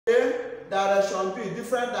A, direction B,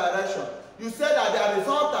 different direction. You say that their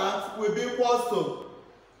resultant will be equal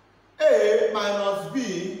to A minus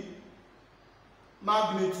B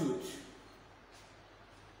magnitude.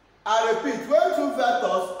 I repeat, when two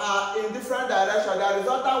vectors are in different directions, their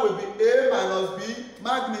resultant will be A minus B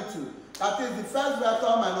magnitude. That is the first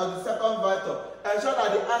vector minus the second vector. Ensure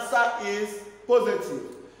that the answer is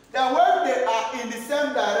positive. Then when they are in the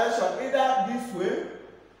same direction, either this way,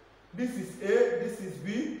 this is A, this is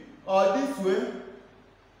B, or this way,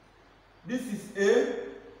 this is A,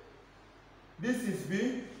 this is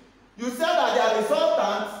B, you say that their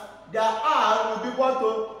resultant, their R will be equal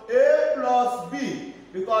to A plus B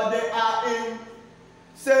because they are in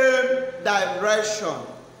same direction.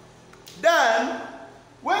 Then,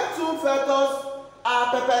 when two vectors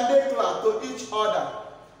are perpendicular to each other,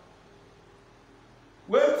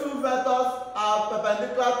 when two vectors are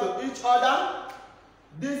perpendicular to each other,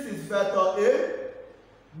 this is vector A,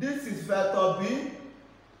 this is vector B,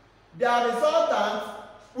 their resultant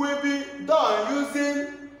will be done using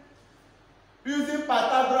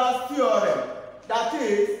Pythagoras theorem. That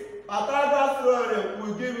is, Pythagoras theorem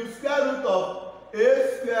will give you square root of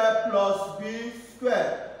A squared plus B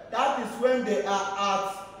squared. That is when they are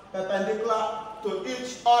at perpendicular to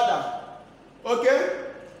each other. Okay?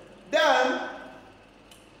 Then,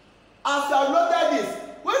 as you have noted this,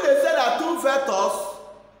 when they say that two vectors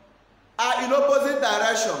are in opposite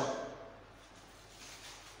direction,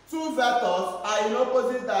 two vectors are in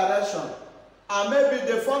opposite direction, and maybe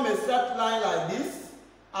they form a straight line like this,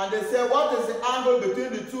 and they say what is the angle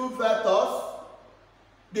between the two vectors?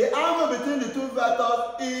 The angle between the two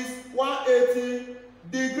vectors is 180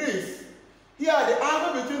 degrees. Here the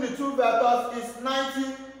angle between the two vectors is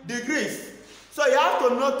 90 degrees. So you have to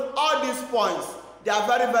note all these points. They are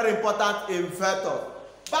very, very important in vectors.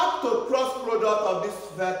 Back to cross product of this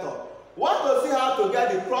vector. Want to see how to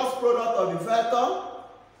get the cross product of the vector?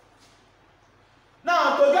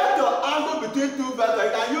 Now, to get your angle between two vectors,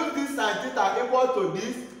 you can use this sin theta equal to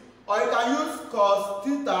this, or you can use cos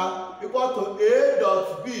theta equal to A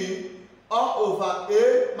dot B all over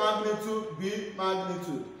A magnitude B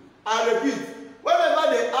magnitude. I repeat,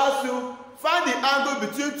 whenever they ask you, find the angle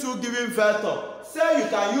between two given vectors, say you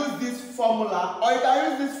can use this formula, or you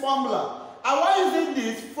can use this formula. And while using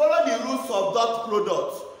this, follow the rules of dot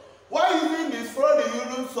product. While using this, follow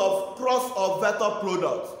the rules of cross of vector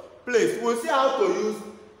product. Please, we'll see how to use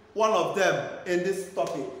one of them in this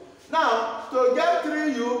topic. Now, to get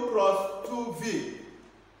 3u cross 2v.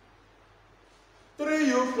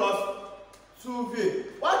 3u cross 2v.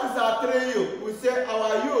 What is our 3u? We say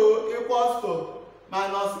our u equals to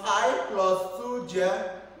minus I plus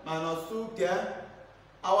 2j minus 2k.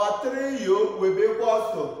 Our 3u will be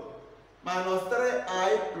equals to minus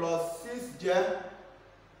 3I plus 6j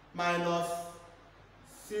minus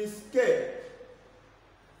 6k.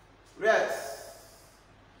 Rest.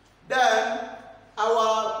 Then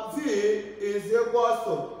our v is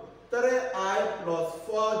equal to 3I plus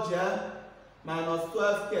 4j minus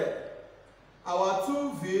 12k. Our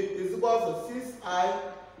 2v is equal to 6I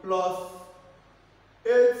plus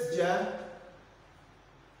 8j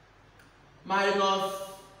minus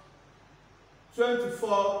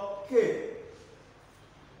 24k.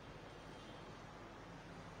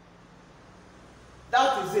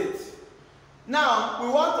 That is it. Now, we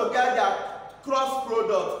want to get the cross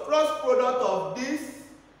product of this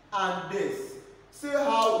and this. See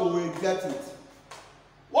how we will get it.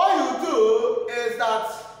 What you do is that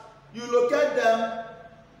you locate them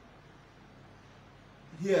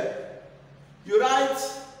here. You write,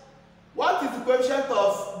 what is the coefficient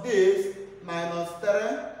of this? Minus 3.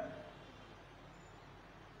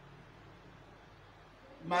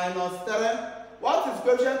 Minus 3. What is the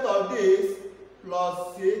coefficient of this?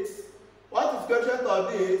 Plus 6. What is the coefficient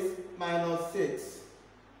of this? Minus 6.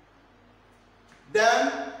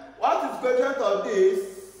 Then, what is the coefficient of this?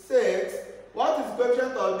 6. What is the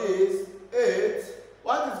coefficient of this? 8.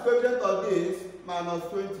 What is the coefficient of this? Minus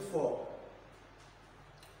 24.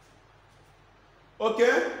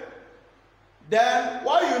 Okay? Then,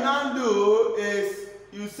 what you now do is,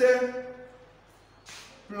 you say,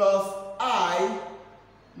 plus I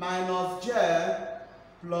minus j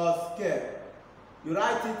plus k. You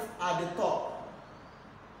write it at the top.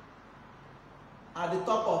 At the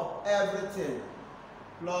top of everything.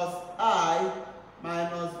 Plus I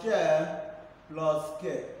minus j plus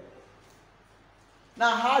k.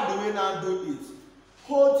 Now, how do we now do it?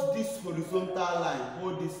 Hold this horizontal line.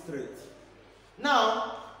 Hold this straight.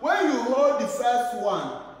 Now, when you hold the first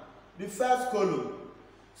one, the first column,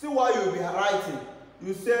 see what you will be writing.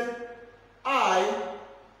 You say I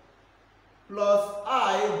plus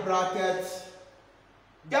I bracket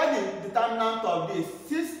Get the determinant of this.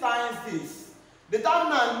 6 times this.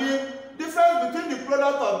 Determinant means difference between the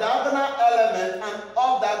product of diagonal element and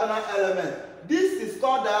off diagonal element. This is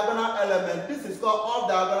called diagonal element. This is called off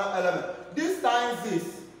diagonal element. This times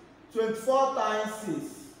this. 24 times 6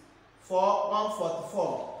 for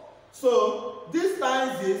 144. So this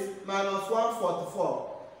times this minus 144.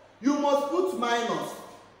 You must put minus.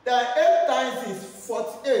 Then 8 times this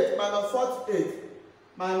 48 minus 48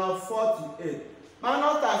 minus 48.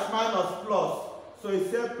 Minus times minus plus. So you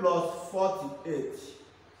say plus 48.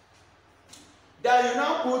 Then you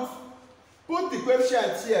now put the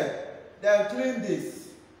coefficient here. Then clean this.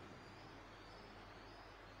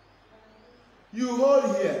 You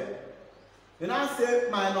hold here. You now say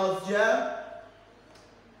minus j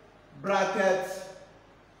bracket.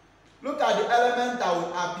 Look at the element that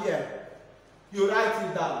will appear. You write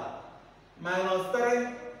it down. Minus 3,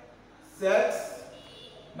 6,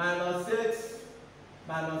 minus 6,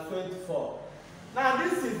 minus 24. Now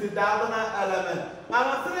this is the diagonal element.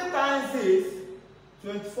 Minus 3 times this,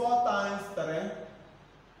 24 times 3,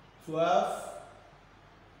 12,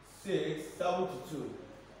 6, 72.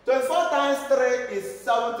 24 times 3 is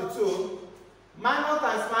 72. Minus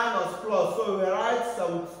times minus plus, so we write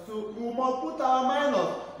 72. We must put our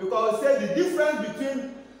minus because we say the difference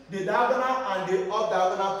between the diagonal and the off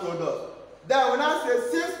diagonal product. Then we now say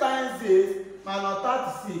 6 times this minus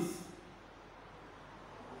 36.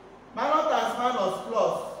 Minus times minus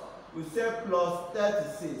plus, we say plus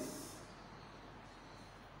 36.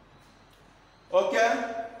 Okay?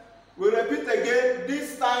 We repeat again.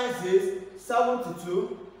 This times is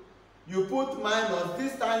 72. You put minus.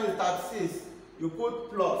 This times is 36. You put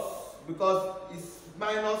plus because it's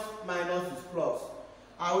minus is plus.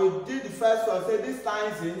 And we did the first one. Say this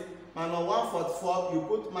times is minus 144. You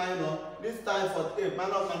put minus. This times 48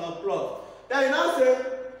 minus plus. Then you now say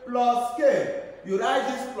plus k. You write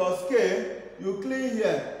this plus k. You clean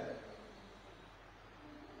here.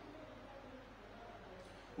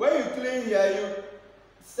 When you clean here, you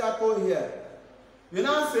circle here. You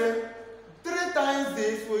now say 3 times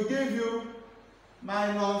this will give you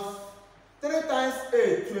minus 3 times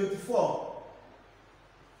 8, 24.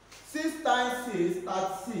 6 times 6,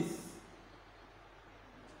 36.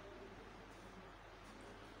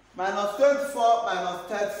 Minus 24 minus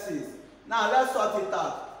 36. Now let's sort it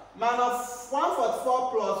out. Minus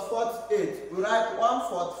 144 plus 48. We write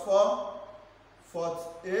 144,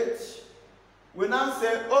 48. We now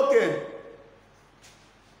say, okay.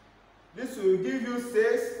 This will give you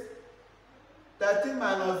 6. 13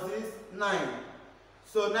 minus this, 9.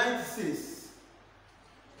 So 96.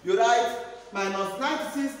 You write minus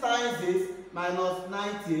 96 times this, minus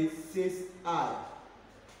 96i.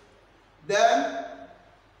 Then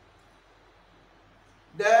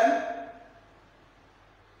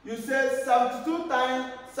you say 72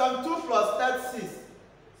 times 72 plus 36.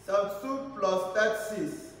 72 plus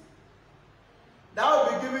 36. That will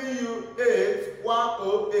be giving you 8,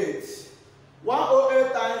 108.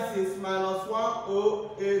 108 times is minus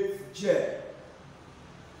 108j.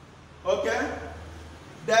 Okay?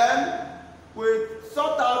 Then we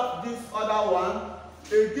sort out this other one.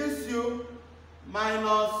 It gives you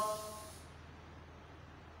minus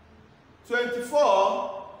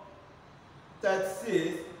 24,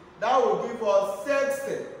 36. That will give us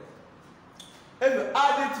 60. If you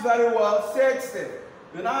add it very well, 60.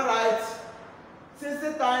 You now write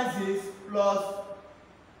 60 times this plus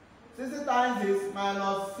 60 times this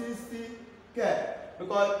minus 60k.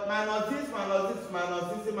 Because minus this minus 60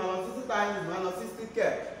 minus 60 times is minus 60k.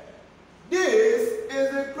 This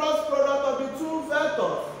is the cross product of the two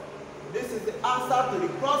vectors. This is the answer to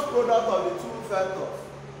the cross product of the two vectors.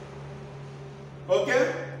 Okay?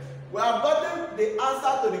 We have gotten the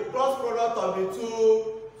answer to the cross product of the two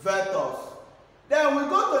vectors. Then we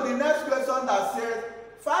go to the next question that says,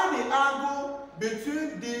 find the angle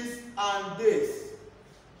between this and this.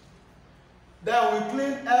 Then we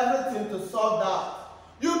clean everything to solve that.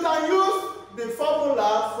 You can use the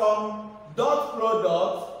formula from dot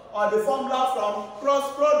product or the formula from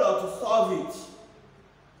cross product to solve it.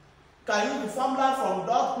 Can use the formula from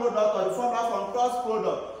dot product or the formula from cross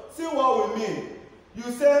product. See what we mean. You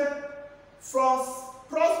say from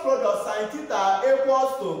cross product sin theta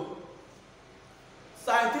equals to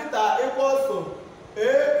a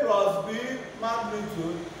plus b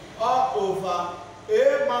magnitude all over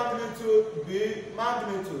a magnitude b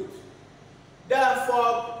magnitude.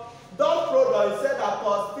 Therefore, dot product is said that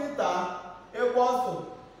cos theta equals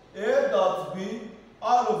to a dot b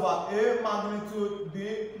all over a magnitude b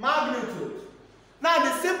magnitude. Now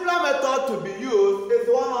the simpler method to be used is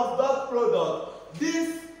one of dot product. This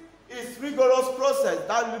is is rigorous process.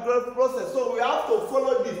 That rigorous process. So we have to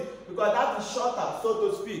follow this because that is shorter, so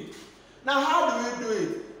to speak. Now how do we do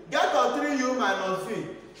it? Get your 3u minus v.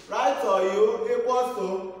 Write your u equals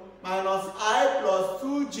to minus I plus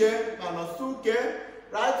 2j minus 2k.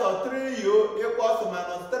 Write your 3u equals to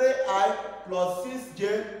minus 3I plus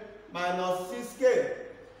 6j minus 6k.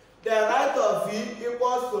 Then write your v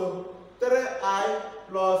equals to 3I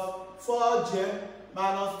plus 4j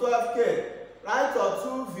minus 12k. Write your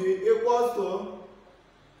 2v equals to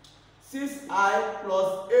 6I plus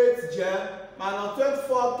 8j minus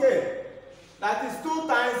 24k. That is 2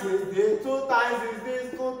 times is this, 2 times is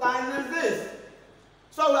this, 2 times is this.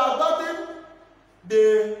 So we have gotten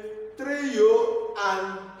the 3u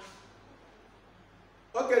and,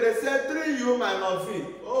 okay, they say 3u minus v.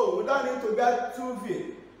 Oh, we don't need to get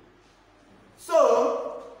 2v.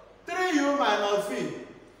 So 3u minus v.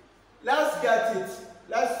 Let's get it.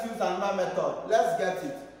 Let's use another method. Let's get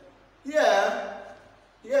it.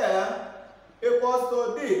 Here equals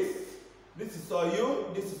to this. This is our u,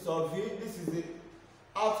 this is our v, this is the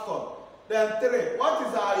outcome. Then 3. What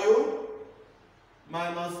is our u?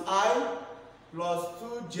 Minus I plus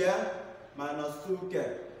 2j minus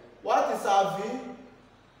 2k. What is our v?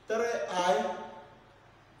 3I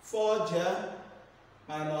 4j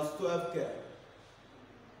minus 12k.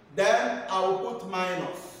 Then I will put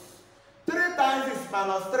minus. 3 times is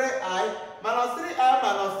minus 3i, minus 3i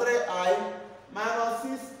minus 3i, minus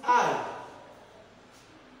 6i.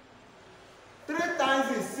 3 times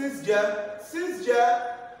is 6j, 6j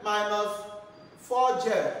minus 4j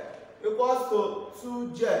equals to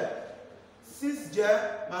 2j. 6j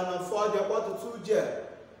minus 4j equals to 2j.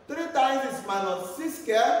 3 times is minus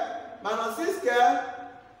 6k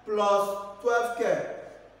plus 12k.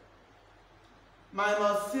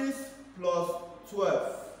 Minus 6 plus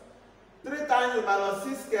 12. 3 times is minus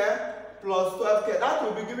 6k plus 12k. That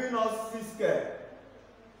will be giving us 6k.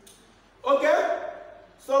 Okay?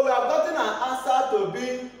 So we have gotten an answer to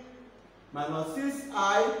be minus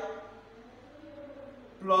 6i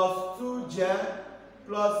plus 2j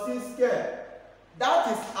plus 6k.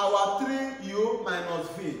 That is our 3u minus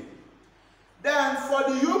v. Then for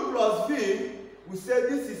the u plus v, we say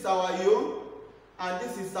this is our u and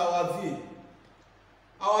this is our v.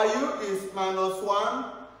 Our u is minus 1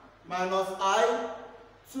 minus I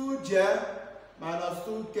 2j minus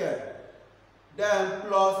 2k. Then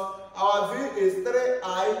plus our v is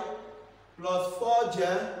 3i plus 4j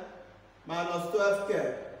minus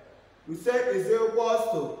 12k. We say is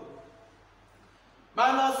equals to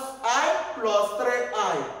minus I plus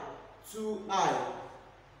 3i, 2i.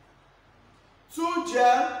 2j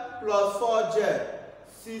plus 4j,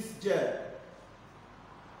 6j.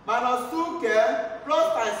 Minus 2k plus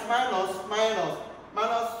times minus minus.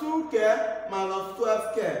 Minus 2k minus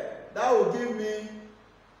 12k. That will give me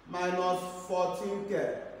minus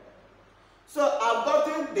 14k. So I've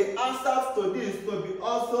gotten the answer to this to be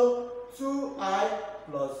also 2i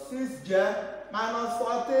plus 6j minus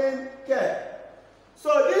 14k. So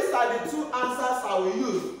these are the two answers I will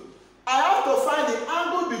use. I have to find the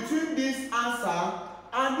angle between this answer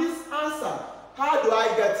and this answer. How do I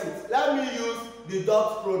get it? Let me use the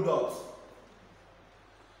dot product.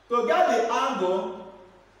 To get the angle,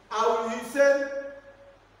 I will say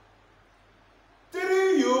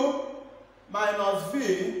 3u minus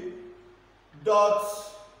v dot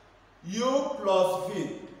u plus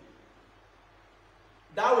v.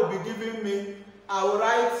 That will be giving me, I will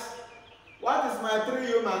write, what is my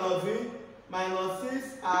 3u minus v? Minus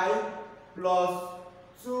 6i plus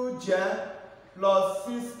 2j plus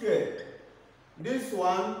 6k. This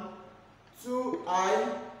one,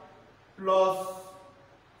 2i plus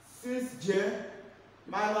 6j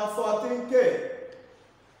minus 14k.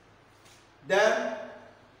 Then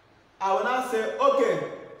I will now say,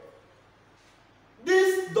 okay,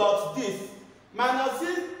 this dot this minus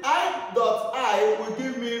 6i dot I will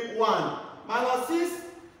give me 1 minus 6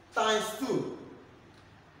 times 2.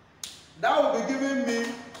 That will be giving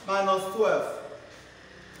me minus 12.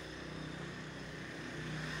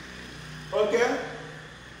 Okay?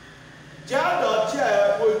 J dot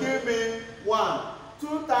J will give me 1.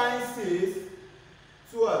 2 times 6,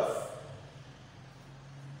 12.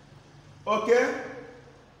 Okay?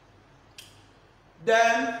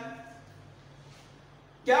 Then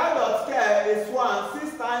K dot K is 1.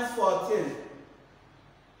 6 times 14.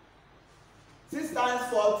 6 times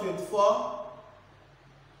 4, 24.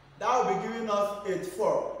 That will be giving us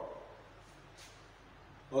 84.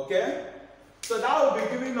 Okay? So that will be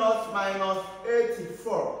giving us minus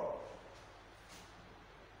 84.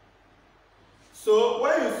 So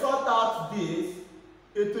when you sort out this,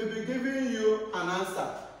 it will be giving you an answer.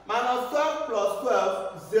 Minus 12 plus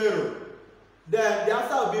 12, 0. Then the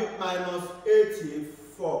answer will be minus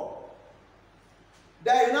 84.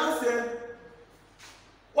 Then you now say,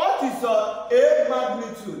 what is your A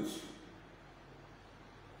magnitude?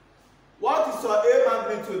 What is your A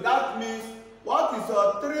magnitude? That means, what is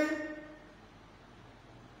your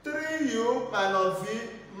 3u minus v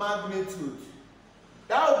magnitude?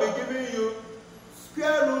 That will be giving you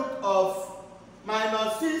square root of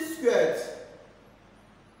minus c squared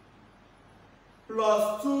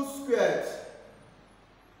plus 2 squared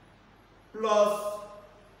plus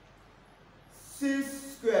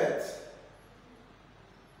 6 squared.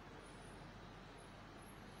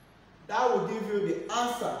 That will give you the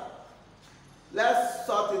answer. Let's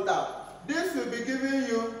sort it out. This will be giving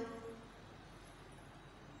you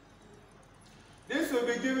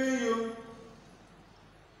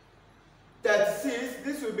 36.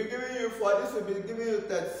 This will be giving you 4. This will be giving you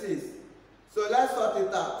 36. So let's sort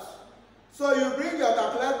it out. So you bring your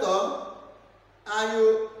calculator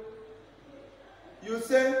and you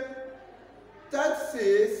say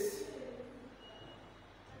 36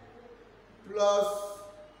 plus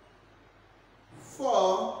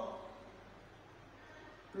 4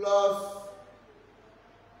 plus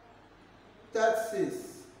 36.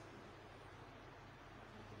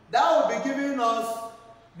 That will be giving us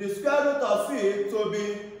the square root of it to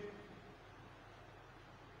be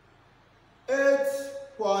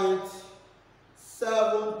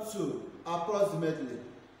 8.72 approximately.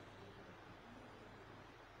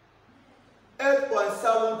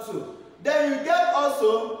 8.72. Then you get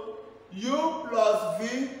also u plus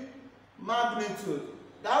v magnitude.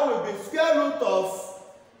 That will be square root of,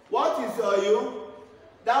 what is your u?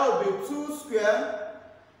 That will be 2 squared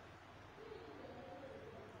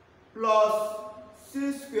plus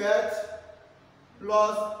 6 squared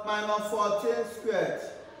plus minus 14 squared.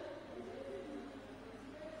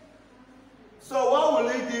 So what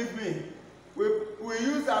will it give me? We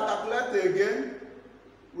use our calculator again.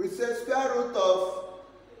 We say square root of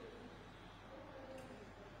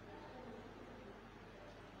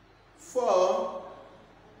 4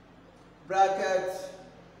 bracket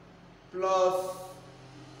plus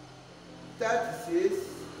 36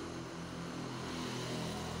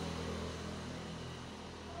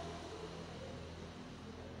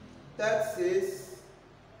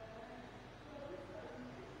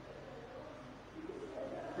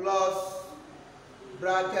 plus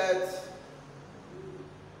bracket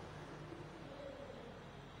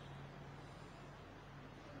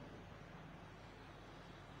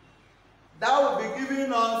that will be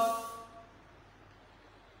giving us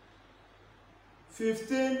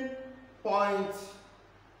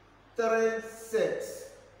 15.36.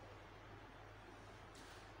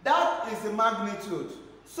 That is the magnitude.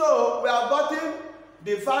 So we have gotten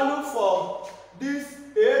the value for this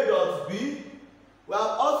A dot B. We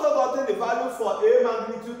have also gotten the value for A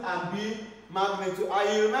magnitude and B magnitude.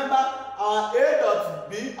 And you remember our A dot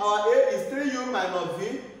B, our A is 3u minus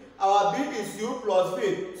V. Our B is u plus v.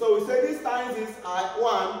 So we say this times is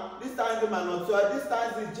 1, this times is minus 12, this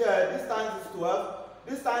times is z, this times is 12,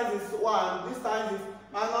 this times is 1, this times is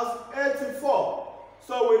minus 84.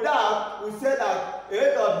 So with that, we say that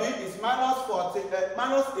A dot B is minus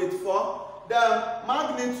 84. The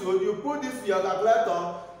magnitude, you put this in your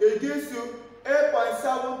calculator, it gives you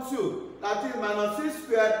 8.72. That is minus 6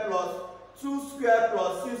 squared plus 2 squared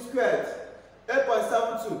plus 6 squared.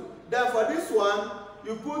 8.72. Then for this one,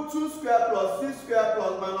 you put 2 squared plus 6 squared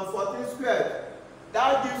plus minus 14 squared.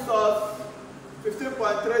 That gives us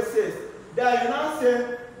 15.36. Then you now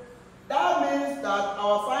say, that means that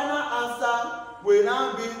our final answer will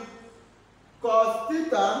now be cos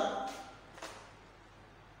theta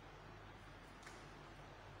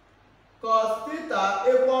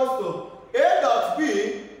equals to A dot B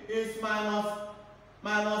is minus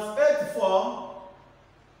 84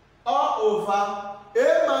 all over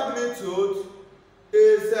A magnitude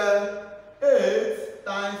is 8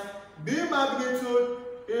 times B magnitude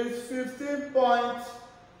is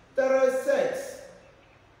 15.36.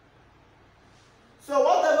 So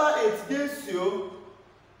whatever it gives you,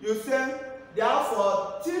 you say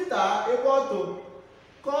therefore theta equal to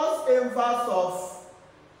cos inverse of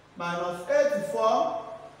minus 84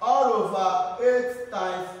 all over 8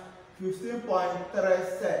 times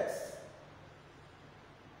 15.36.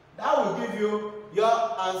 That will give you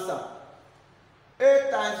your answer.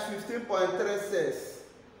 8 times 15.36.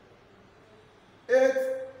 8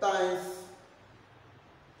 times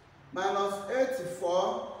minus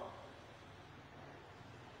 84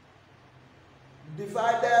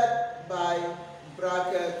 divided by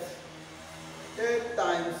bracket 8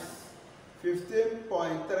 times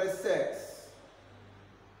 15.36.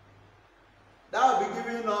 That will be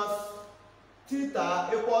giving us theta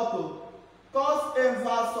equal to cos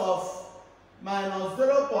inverse of minus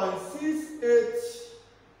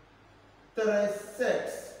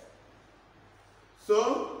 0.6836. So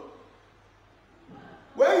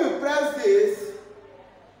when you press this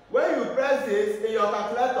in your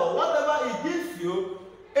calculator, whatever it gives you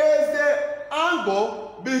is the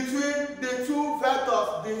angle between the two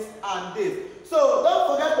vectors, this and this. So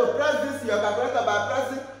don't forget to press this in your calculator by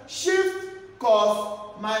pressing shift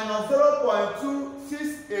cos minus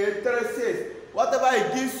 0.26836. Whatever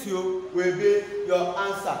it gives you will be your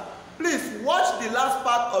answer. Please watch the last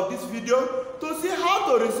part of this video to see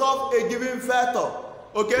how to resolve a given vector.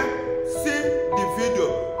 Okay? See the video.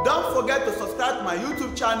 Don't forget to subscribe to my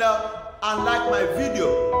YouTube channel and like my video.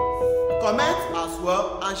 Comment as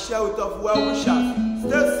well and share with your well wishers.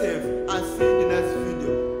 Stay safe and see you in the next video.